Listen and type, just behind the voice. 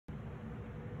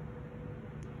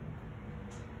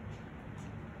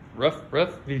Rough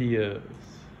Videos.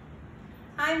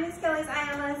 Hi, Ms Kelley's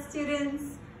ILS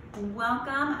students.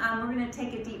 Welcome. We're going to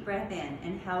take a deep breath in.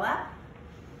 Inhale up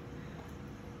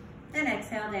and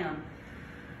exhale down.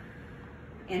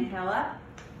 Inhale up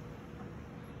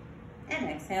and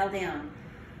exhale down.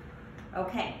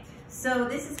 Okay, so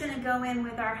this is going to go in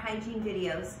with our hygiene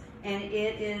videos, and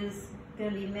it is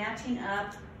going to be matching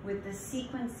up with the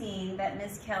sequencing that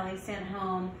Ms Kelley sent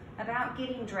home about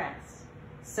getting dressed.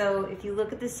 So if you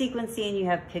look at the sequencing, you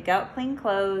have pick out clean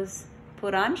clothes,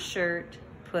 put on shirt,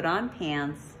 put on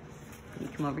pants, you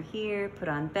come over here, put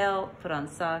on belt, put on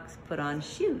socks, put on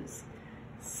shoes.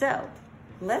 So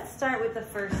let's start with the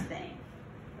first thing.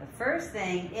 The first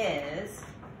thing is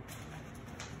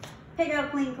pick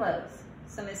out clean clothes.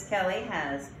 So Ms Kelley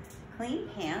has clean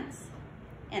pants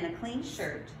and a clean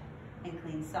shirt and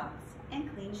clean socks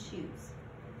and clean shoes.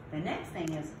 The next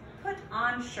thing is put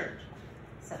on shirt.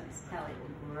 So Ms Kelley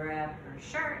will grab her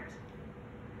shirt,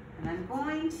 and I'm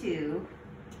going to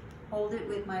hold it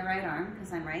with my right arm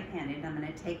because I'm right-handed. I'm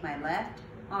going to take my left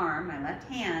arm, my left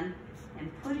hand,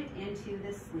 and put it into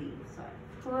the sleeve. So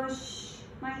I push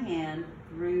my hand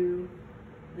through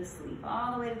the sleeve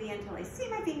all the way to the end until I see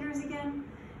my fingers again.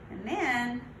 And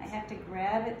then I have to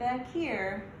grab it back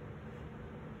here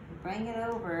and bring it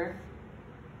over.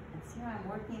 And see how I'm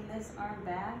working this arm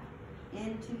back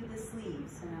into the sleeve.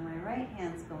 So now my right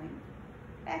hand's going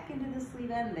back into the sleeve,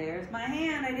 and there's my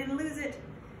hand. I didn't lose it.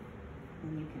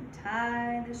 And you can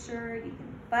tie the shirt, you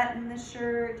can button the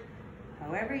shirt,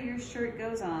 however your shirt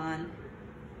goes on.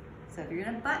 So if you're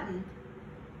gonna button,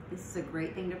 this is a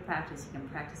great thing to practice. You can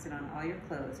practice it on all your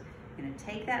clothes. You're gonna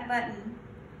take that button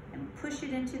and push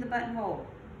it into the buttonhole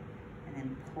and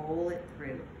then pull it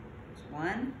through. There's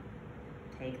one,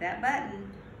 take that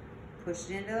button, push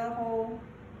it into the hole,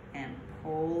 and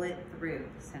pull it through.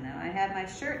 So now I have my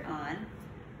shirt on.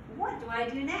 What do I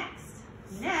do next?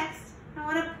 Next, I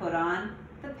want to put on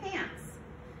the pants.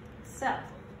 So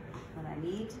what I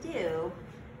need to do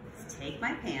is take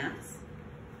my pants,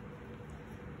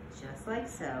 just like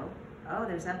so. Oh,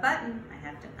 there's a button. I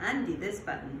have to undo this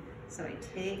button. So I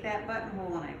take that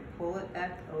buttonhole and I pull it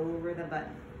back over the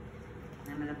button.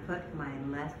 I'm going to put my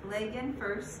left leg in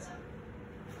first,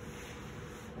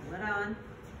 pull it on,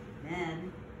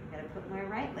 then I gotta put my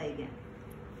right leg in.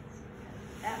 So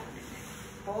that one in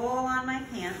there. Pull on my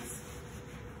pants.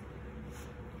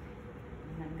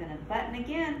 And I'm gonna button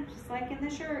again, just like in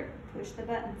the shirt. Push the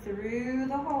button through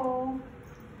the hole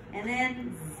and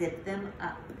then zip them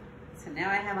up. So now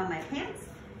I have on my pants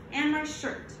and my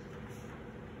shirt.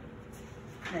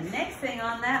 The next thing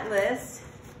on that list,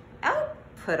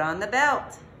 put on the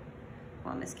belt.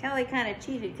 Well, Ms Kelley kind of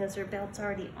cheated because her belt's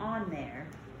already on there,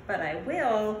 but I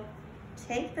will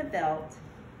take the belt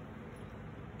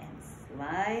and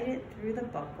slide it through the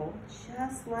buckle,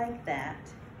 just like that.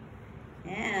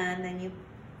 And then you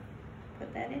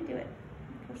put that into it.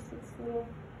 Push this little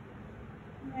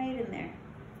right in there.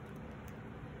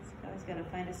 So I always gotta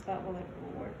find a spot where it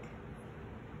will work,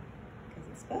 because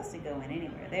it's supposed to go in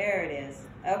anywhere. There it is.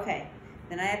 Okay,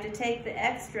 then I have to take the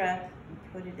extra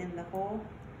and put it in the hole.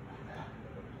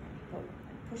 I'm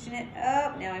pushing it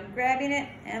up. Now I'm grabbing it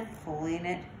and pulling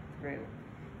it through.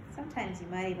 Sometimes you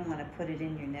might even want to put it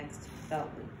in your next belt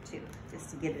loop too, just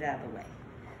to get it out of the way.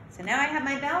 So now I have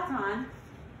my belt on.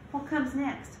 What comes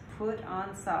next? Put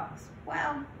on socks.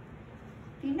 Well,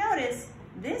 if you notice,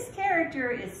 this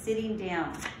character is sitting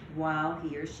down while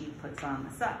he or she puts on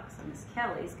the socks. So Ms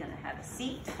Kelley's going to have a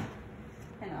seat,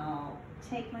 and I'll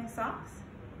take my socks.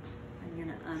 I'm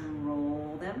going to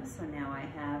unroll them, so now I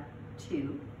have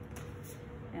two.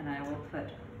 And I will put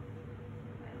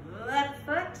my left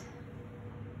foot.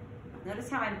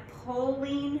 Notice how I'm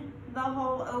pulling the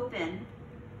hole open,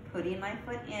 putting my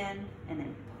foot in, and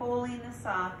then pulling the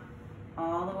sock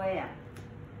all the way up.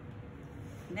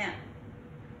 Now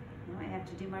I have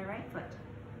to do my right foot.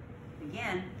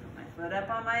 Again, put my foot up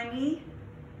on my knee,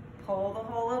 pull the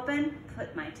hole open,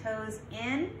 put my toes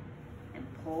in, and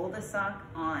pull the sock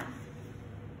on.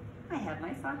 I have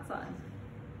my socks on.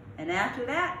 And after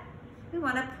that, we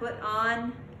want to put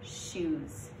on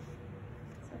shoes.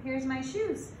 So here's my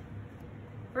shoes.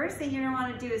 First thing you're going to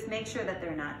want to do is make sure that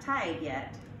they're not tied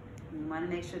yet. You want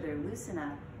to make sure they're loose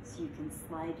enough so you can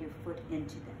slide your foot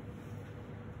into them.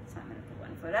 So I'm going to put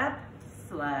one foot up,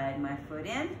 slide my foot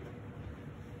in, and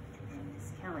then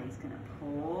Ms Kelley's going to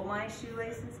pull my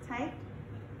shoelaces tight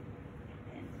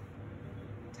and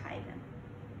tie them.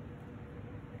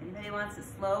 If anybody wants a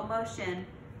slow motion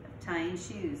of tying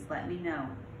shoes, let me know.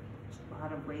 A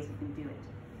lot of ways we can do it.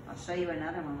 I'll show you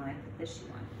another one when I put this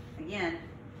shoe on. Again,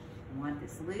 I want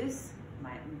this loose.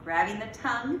 I'm grabbing the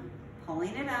tongue,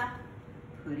 pulling it up,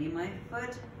 putting my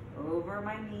foot over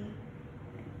my knee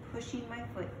and pushing my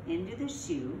foot into the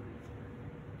shoe,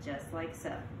 just like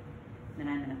so. Then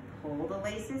I'm gonna pull the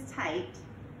laces tight.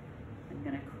 I'm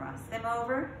gonna cross them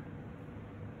over,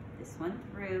 this one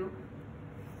through.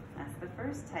 That's the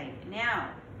first tight. Now,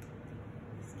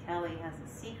 Ms Kelley has a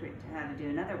secret to how to do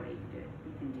another way you can do it.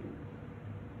 You can do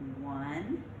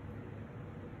 1,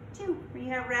 2, where you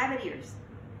have rabbit ears.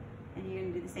 And you're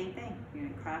gonna do the same thing. You're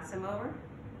gonna cross them over,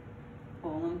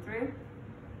 pull them through,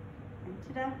 and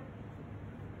ta-da.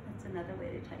 That's another way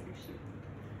to tie your shoe.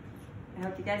 I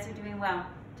hope you guys are doing well.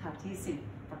 Talk to you soon.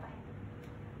 Bye-bye.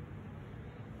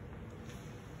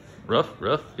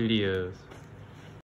 Rough videos.